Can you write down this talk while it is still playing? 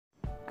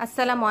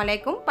আসসালামু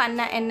আলাইকুম।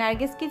 পান্না এন্ড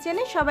নার্গিস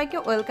কিচেনে সবাইকে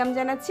ওয়েলকাম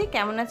জানাচ্ছি।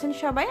 কেমন আছেন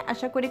সবাই?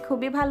 আশা করি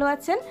খুবই ভালো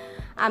আছেন।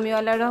 আমি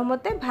আল্লাহর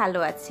রহমতে ভালো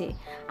আছি।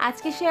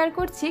 আজকে শেয়ার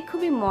করছি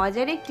খুবই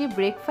মজার একটি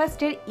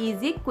ব্রেকফাস্টের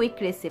ইজি কুইক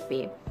রেসিপি।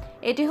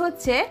 এটি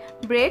হচ্ছে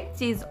ব্রেড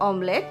চিজ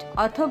অমলেট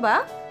অথবা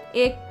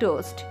এগ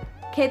টোস্ট।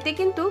 খেতে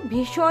কিন্তু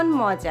ভীষণ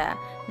মজা।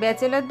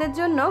 ব্যাচেলারদের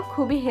জন্য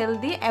খুবই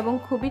হেলদি এবং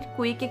খুবই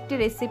কুইক একটি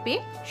রেসিপি।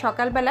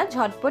 সকালবেলা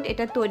ঝটপট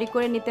এটা তৈরি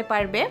করে নিতে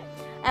পারবে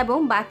এবং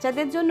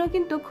বাচ্চাদের জন্য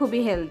কিন্তু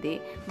খুবই হেলদি।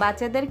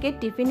 বাচ্চাদেরকে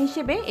টিফিন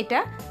হিসেবে এটা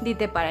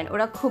দিতে পারেন,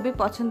 ওরা খুবই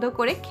পছন্দ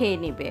করে খেয়ে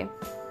নেবে।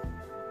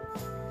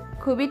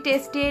 খুবই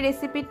টেস্টি এই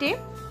রেসিপিটি,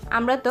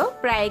 আমরা তো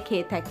প্রায়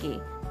খেয়ে থাকি।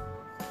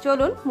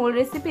 চলুন মূল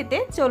রেসিপিতে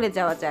চলে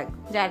যাওয়া যাক।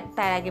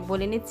 তার আগে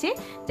বলে নিচ্ছি,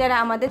 যারা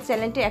আমাদের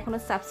চ্যানেলটি এখনও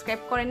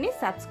সাবস্ক্রাইব করেননি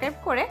সাবস্ক্রাইব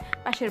করে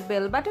পাশের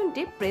বেল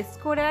বাটনটি প্রেস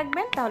করে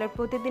রাখবেন, তাহলে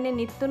প্রতিদিনের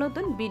নিত্য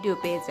নতুন ভিডিও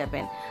পেয়ে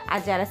যাবেন। আর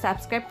যারা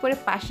সাবস্ক্রাইব করে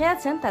পাশে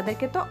আছেন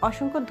তাদেরকে তো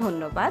অসংখ্য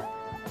ধন্যবাদ।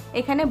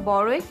 এখানে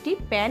বড় একটি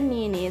প্যান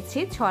নিয়ে নিয়েছি,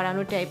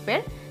 ছড়ানো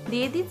টাইপের।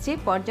 দিয়ে দিচ্ছি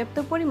পর্যাপ্ত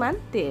পরিমাণ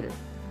তেল।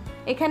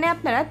 এখানে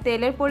আপনারা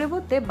তেলের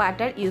পরিবর্তে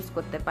বাটার ইউজ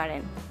করতে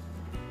পারেন।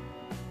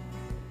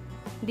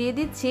 দিয়ে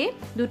দিচ্ছি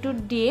দুটো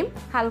ডিম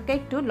হালকা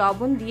একটু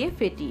লবণ দিয়ে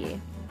ফেটিয়ে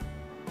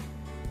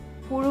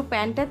পুরো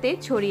প্যানটাতে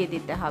ছড়িয়ে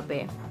দিতে হবে।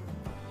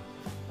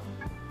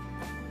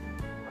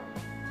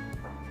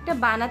 এটা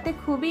বানাতে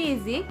খুবই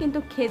ইজি, কিন্তু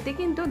খেতে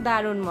কিন্তু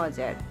দারুণ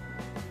মজার।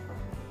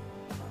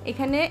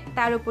 এখানে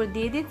তার উপর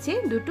দিয়ে দিচ্ছি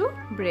দুটো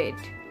ব্রেড।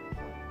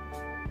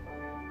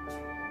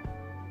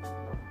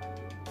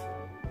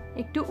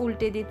 একটু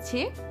উল্টে দিচ্ছি,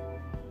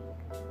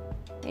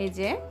 এই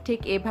যে ঠিক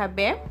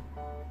এভাবে।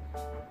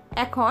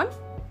 এখন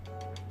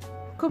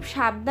খুব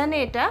সাবধানে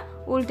এটা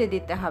উল্টে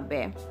দিতে হবে।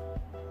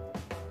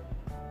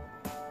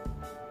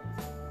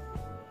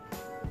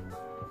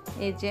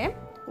 এই যে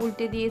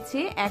উল্টে দিয়েছি।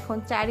 এখন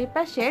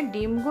চারিপাশের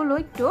ডিমগুলো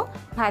একটু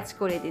ভাজ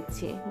করে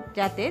দিচ্ছি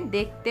যাতে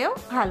দেখতেও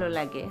ভালো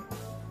লাগে।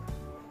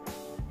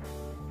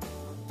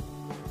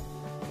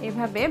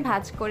 এভাবে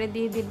ভাজ করে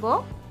দিয়ে দিব।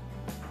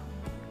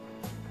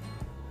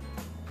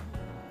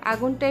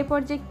 আগুনটা এই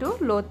পর্যায়ে একটু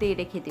লোতেই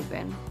রেখে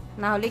দিবেন,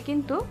 না হলে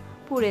কিন্তু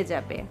পুড়ে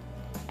যাবে।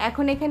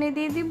 এখন এখানে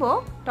দিয়ে দিব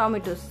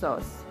টমেটো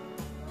সস।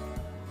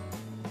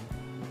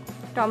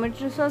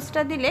 টমেটো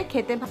সসটা দিলে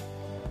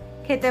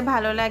খেতে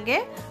ভালো লাগে।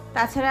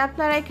 তাছাড়া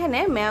আপনারা এখানে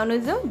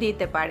মেয়োনিজও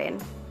দিতে পারেন।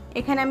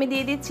 এখানে আমি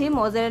দিয়ে দিচ্ছি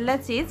মোজারেলা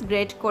চিজ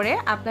গ্রেট করে।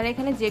 আপনারা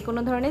এখানে যে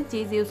কোনো ধরনের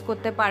চিজ ইউজ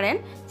করতে পারেন।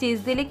 চিজ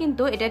দিলে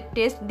কিন্তু এটার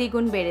টেস্ট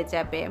দ্বিগুণ বেড়ে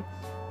যাবে।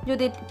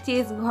 যদি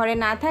চিজ ঘরে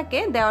না থাকে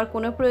দেওয়ার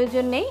কোনো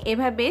প্রয়োজন নেই,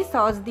 এভাবেই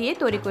সস দিয়ে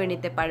তৈরি করে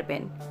নিতে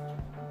পারবেন।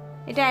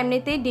 এটা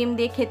এমনিতেই ডিম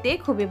দিয়ে খেতে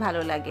খুবই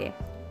ভালো লাগে।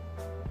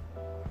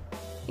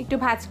 একটু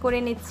ভাজ করে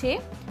নিচ্ছি।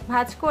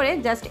 ভাজ করে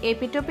জাস্ট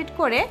এপিট ওপিট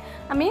করে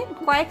আমি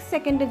কয়েক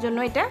সেকেন্ডের জন্য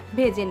এটা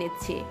ভেজে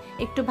নিচ্ছি।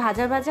 একটু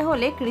ভাজা ভাজা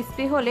হলে,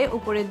 ক্রিস্পি হলে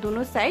উপরের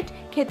দুনো সাইড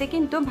খেতে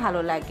কিন্তু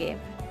ভালো লাগে।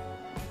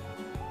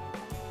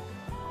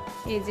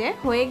 এই যে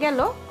হয়ে গেল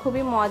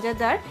খুবই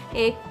মজাদার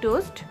এগ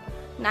টোস্ট।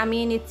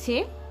 নামিয়ে নিচ্ছি।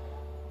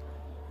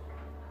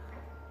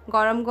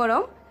 গরম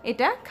গরম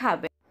এটা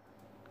খাবে,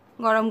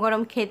 গরম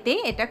গরম খেতেই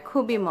এটা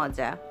খুবই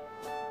মজা।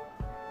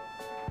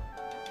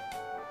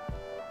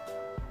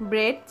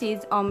 ব্রেড চিজ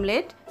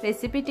অমলেট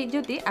রেসিপিটি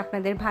যদি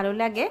আপনাদের ভালো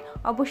লাগে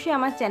অবশ্যই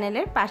আমার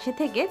চ্যানেলের পাশে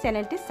থেকে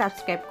চ্যানেলটি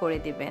সাবস্ক্রাইব করে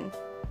দিবেন।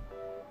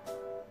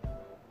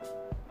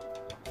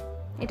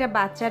 এটা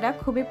বাচ্চারা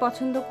খুবই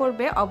পছন্দ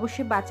করবে।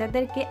 অবশ্যই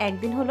বাচ্চাদেরকে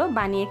একদিন হলো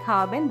বানিয়ে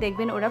খাওয়াবেন,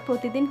 দেখবেন ওরা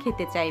প্রতিদিন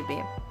খেতে চাইবে।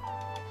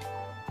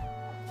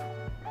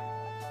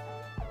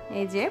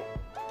 এই যে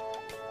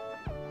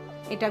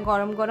এটা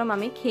গরম গরম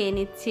আমি খেয়ে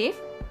নিচ্ছি।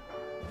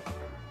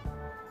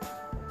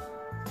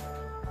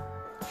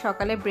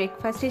 সকালে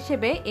ব্রেকফাস্ট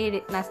হিসেবে এই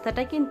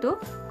নাস্তাটা কিন্তু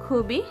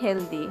খুবই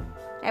হেলদি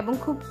এবং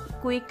খুব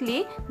কুইকলি,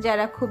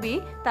 যারা খুবই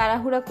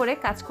তাড়াহুড়া করে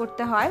কাজ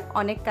করতে হয়,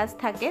 অনেক কাজ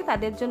থাকে,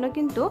 তাদের জন্য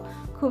কিন্তু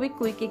খুবই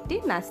কুইক একটি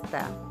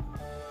নাস্তা।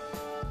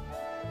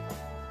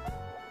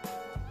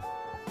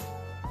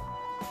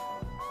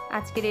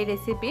 আজকের এই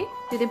রেসিপি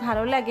যদি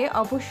ভালো লাগে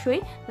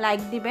অবশ্যই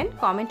লাইক দিবেন,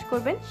 কমেন্ট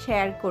করবেন,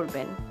 শেয়ার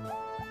করবেন।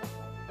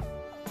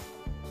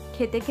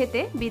 খেতে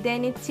খেতে বিদায়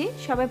নিচ্ছি।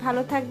 সবাই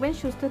ভালো থাকবেন,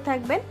 সুস্থ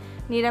থাকবেন,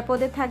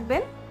 নিরাপদে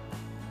থাকবেন।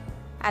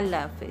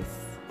 আল্লাহ হাফিজ।